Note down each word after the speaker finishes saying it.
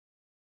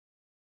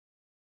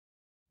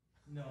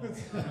No,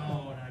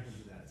 no, I can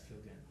do that. It's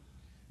Gilgan.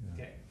 Yeah.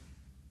 Okay.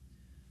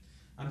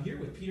 I'm here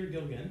with Peter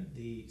Gilgan,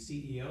 the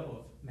CEO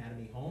of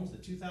Mattamy Homes, the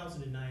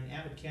 2009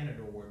 AVID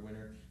Canada Award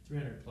winner,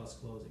 300 plus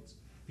closings.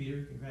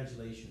 Peter,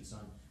 congratulations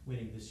on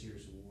winning this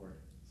year's award.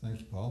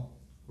 Thanks, Paul.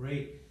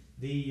 Great.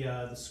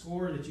 The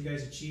score that you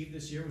guys achieved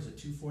this year was a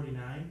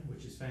 249,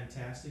 which is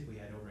fantastic. We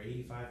had over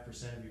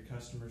 85% of your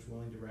customers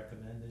willing to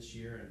recommend this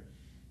year,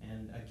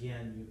 and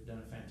again, you've done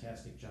a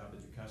fantastic job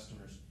with your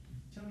customers.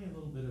 Tell me a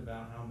little bit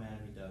about how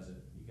Mattamy does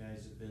it. You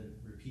guys have been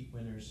repeat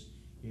winners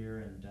here,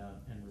 and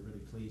we're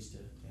really pleased to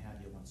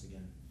have you once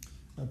again.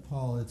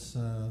 Paul, it's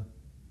a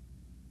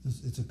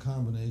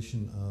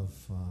combination of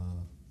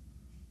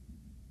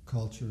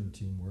culture and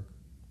teamwork.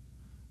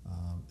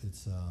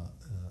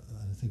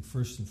 I think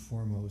first and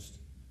foremost,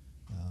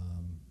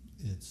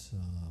 it's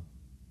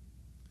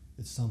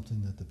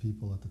something that the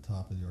people at the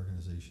top of the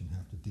organization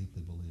have to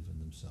deeply believe in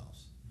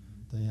themselves.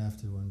 Mm-hmm.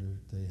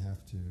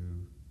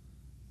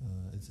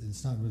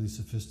 It's not really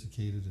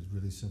sophisticated. It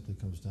really simply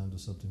comes down to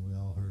something we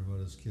all heard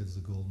about as kids,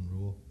 the golden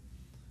rule.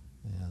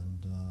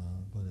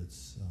 But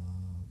it's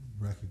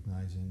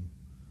recognizing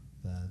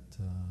that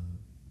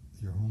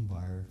your home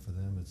buyer, for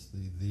them, it's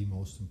the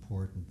most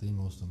important, the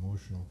most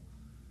emotional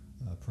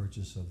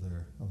purchase of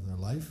their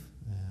life,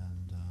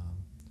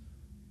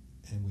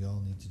 and we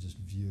all need to just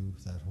view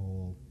that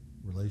whole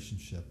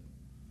relationship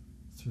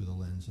through the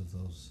lens of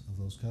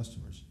those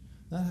customers.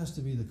 That has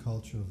to be the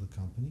culture of the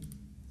company.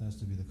 It has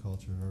to be the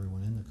culture of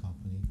everyone in the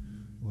company,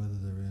 whether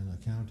they're in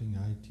accounting,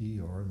 IT,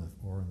 or in the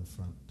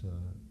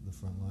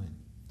front line.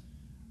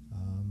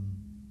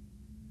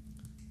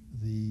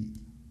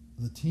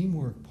 The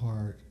teamwork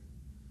part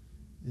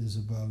is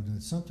about, and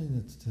it's something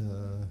that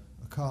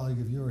a colleague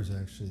of yours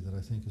actually that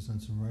I think has done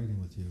some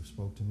writing with you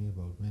spoke to me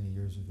about many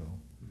years ago.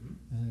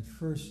 Mm-hmm. And at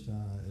first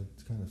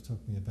it kind of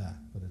took me aback,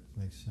 but it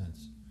makes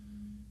sense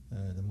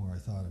the more I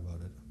thought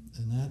about it.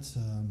 And that's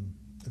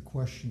a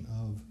question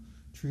of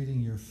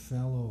treating your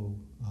fellow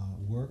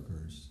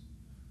workers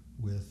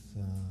with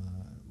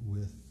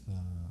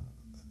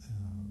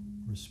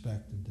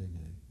respect and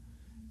dignity.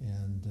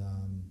 And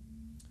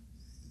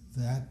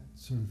that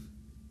sort of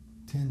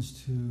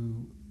tends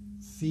to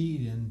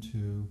feed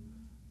into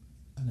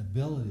an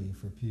ability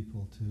for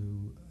people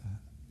to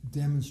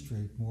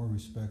demonstrate more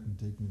respect and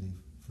dignity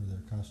for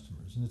their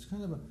customers. And it's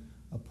kind of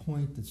a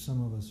point that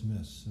some of us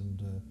miss,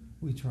 and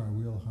we try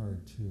real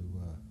hard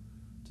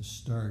to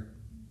start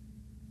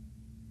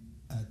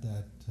at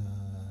that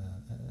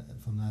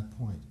from that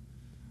point.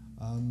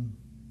 And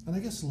I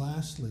guess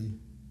lastly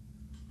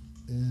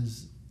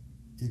is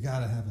you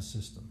got to have a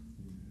system.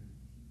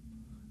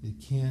 It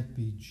can't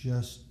be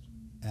just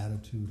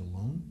attitude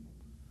alone.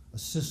 A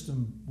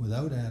system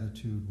without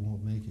attitude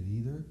won't make it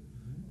either,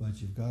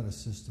 but you've got to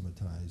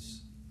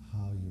systematize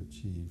how you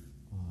achieve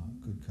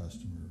good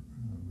customer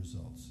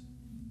results.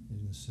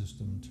 In the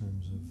system in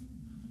terms of,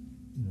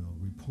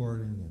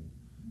 reporting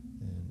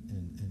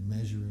and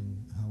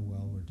measuring how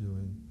well we're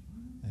doing,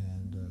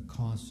 and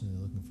constantly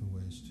looking for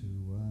ways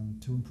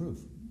to improve.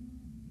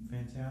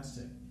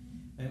 Fantastic.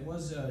 And it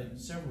was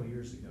several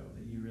years ago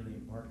that you really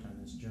embarked on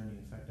this journey.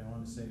 In fact, I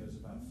want to say it was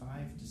about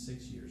 5 to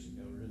 6 years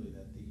ago, really,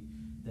 that the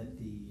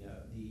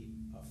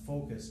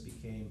focus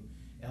became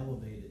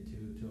elevated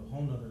to a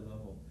whole nother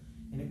level.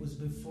 And it was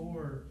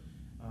before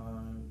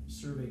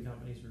survey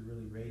companies were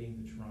really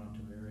rating the Toronto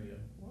area.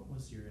 What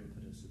was your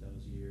impetus of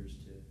those years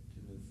to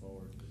move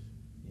forward with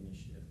the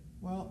initiative?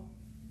 Well,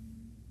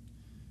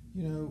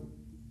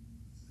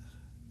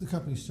 the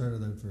company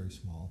started out very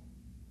small.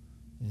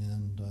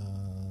 And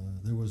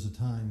there was a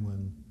time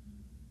when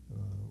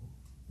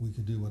we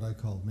could do what I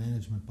called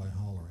management by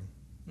hollering,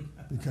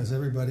 because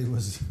everybody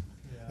was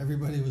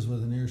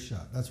within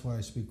earshot. That's why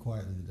I speak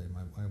quietly today.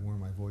 I wore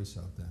my voice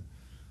out then.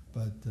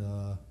 But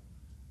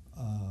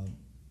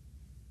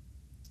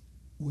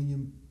when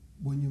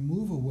you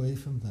move away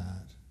from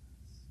that,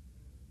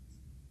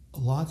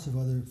 lots of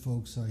other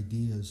folks'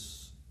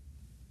 ideas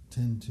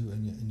tend to,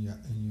 and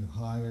you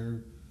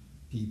hire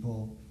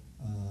people.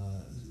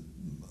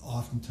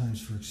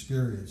 Oftentimes for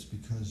experience,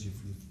 because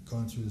you've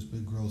gone through this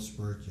big growth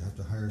spurt, you have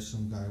to hire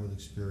some guy with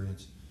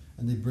experience,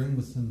 and they bring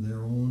with them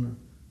their own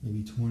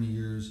maybe 20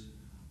 years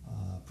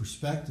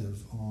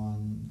perspective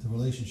on the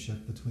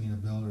relationship between a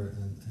builder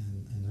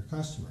and their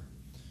customer.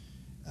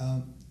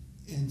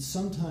 And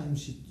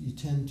sometimes you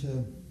tend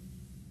to,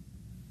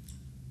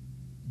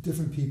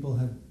 different people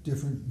have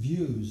different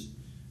views,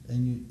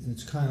 and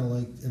it's kind of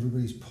like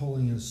everybody's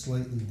pulling in a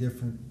slightly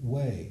different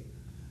way.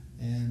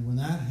 And when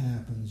that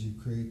happens, you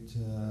create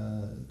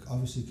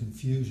obviously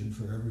confusion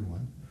for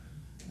everyone,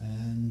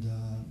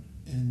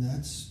 and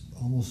that's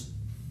almost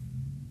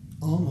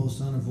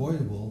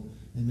unavoidable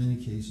in many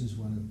cases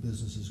when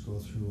businesses go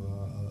through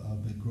a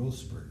big growth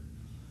spurt.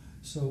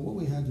 So what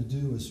we had to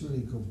do is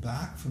really go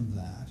back from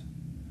that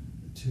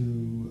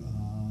to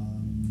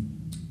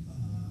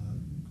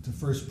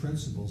first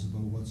principles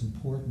about what's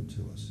important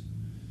to us,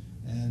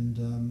 and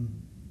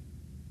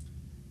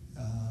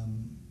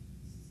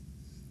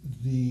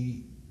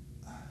the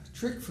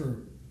trick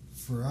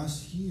for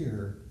us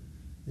here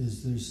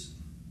is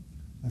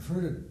I've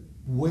heard it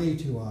way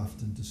too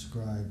often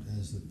described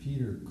as the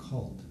Peter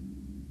cult.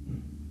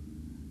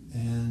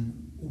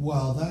 And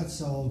while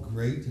that's all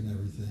great and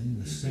everything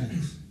in a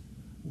sense,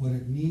 what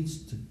it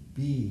needs to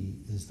be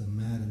is the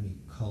Mattamy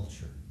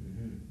culture.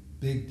 Mm-hmm.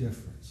 Big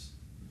difference.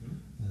 Mm-hmm.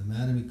 And the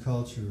Mattamy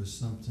culture is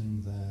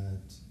something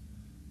that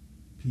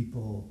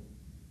people,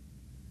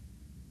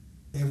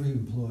 every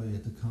employee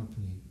at the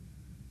company,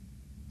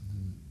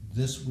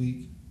 this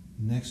week,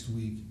 next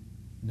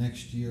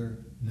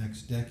year,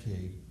 next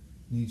decade,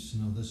 needs to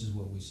know this is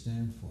what we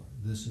stand for.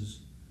 This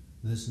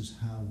is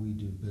how we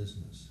do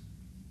business.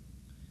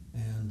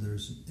 And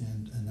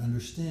and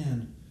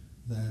understand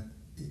that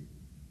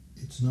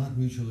it's not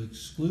mutually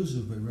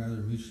exclusive, but rather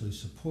mutually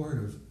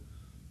supportive,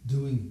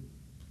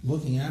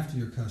 looking after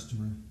your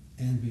customer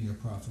and being a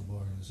profitable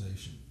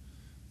organization.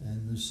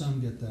 And there's some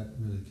get that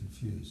really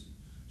confused.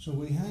 So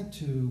we had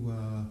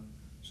to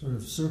sort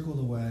of circle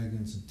the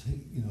wagons and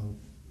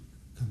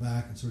come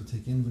back and sort of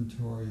take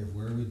inventory of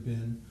where we'd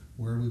been,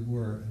 where we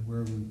were, and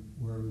where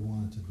we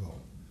wanted to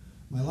go.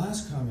 My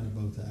last comment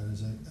about that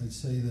is I'd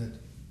say that,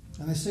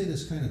 and I say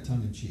this kind of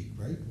tongue-in-cheek,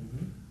 right?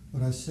 Mm-hmm.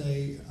 But I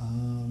say,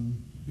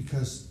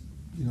 because,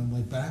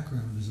 my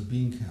background is a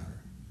bean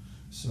counter.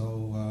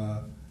 So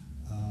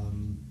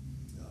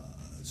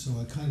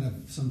I kind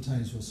of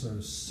sometimes will sort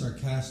of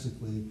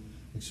sarcastically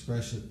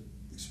express it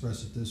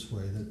this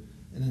way, that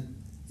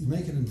you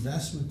make an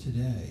investment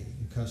today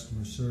in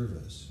customer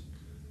service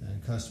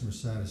and customer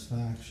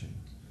satisfaction,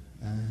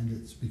 and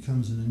it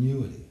becomes an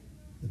annuity.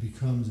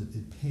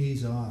 It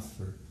pays off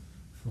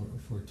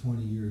for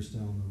 20 years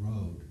down the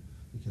road,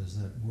 because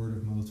that word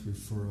of mouth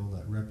referral,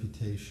 that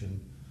reputation,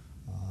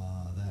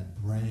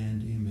 that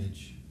brand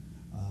image,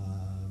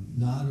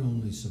 not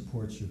only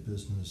supports your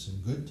business in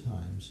good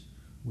times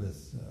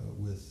with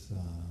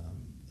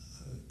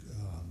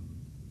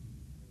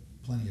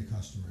plenty of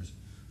customers,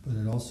 but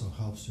it also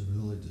helps to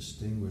really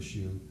distinguish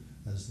you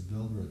as the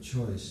builder of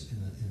choice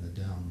in a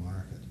down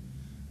market.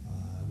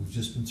 We've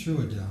just been through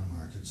a down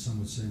market. Some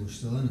would say we're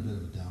still in a bit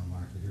of a down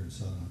market here in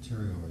Southern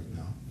Ontario right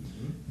now.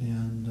 Mm-hmm.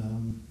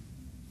 And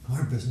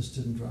our business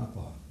didn't drop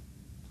off.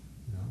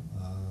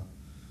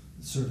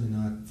 Certainly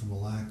not from a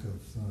lack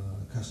of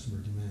customer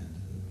demand.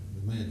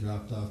 It may have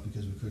dropped off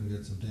because we couldn't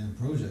get some damn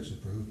projects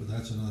approved, but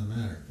that's another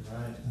matter.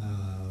 Right.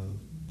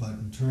 But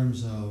in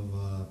terms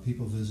of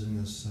people visiting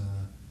us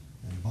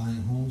and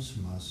buying homes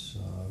from us,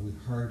 we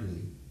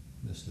hardly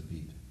missed a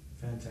beat.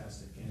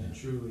 Fantastic, and it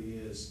truly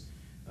is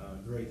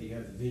great that you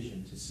have the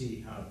vision to see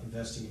how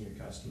investing in your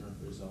customer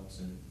results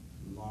in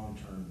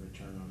long-term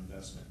return on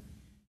investment.